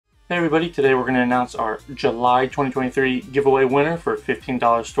Hey everybody, today we're going to announce our July 2023 giveaway winner for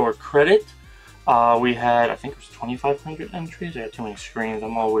 $15 store credit. We had, I think it was 2,500 entries. I had too many screens.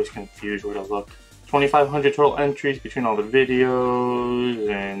 I'm always confused where to look. 2,500 total entries between all the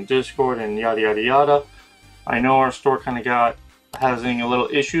videos and Discord and yada yada yada. I know our store kind of got having a little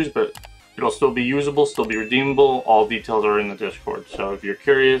issues, but it'll still be usable, still be redeemable. All details are in the Discord. So if you're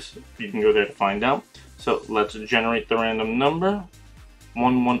curious, you can go there to find out. So let's generate the random number.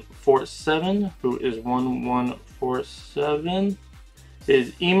 1147, who is 1147,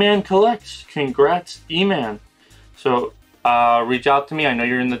 is E-Man Collects. Congrats, E-Man. So reach out to me. I know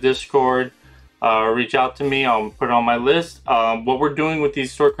you're in the Discord. Reach out to me. I'll put it on my list. What we're doing with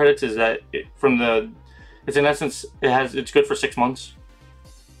these store credits is that it's in essence, it's good for 6 months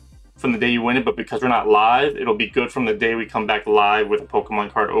from the day you win it, but because we're not live, it'll be good from the day we come back live with a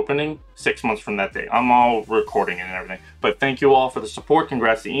Pokemon card opening, 6 months from that day. I'm all recording it and everything. But thank you all for the support.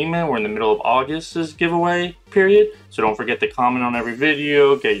 Congrats to E-Man. We're in the middle of August's giveaway period, so don't forget to comment on every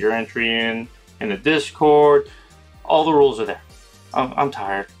video, get your entry in the Discord. All the rules are there. I'm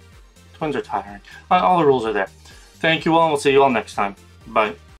tired. Twins are tiring. All the rules are there. Thank you all, and we'll see you all next time.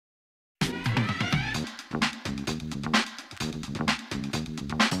 Bye.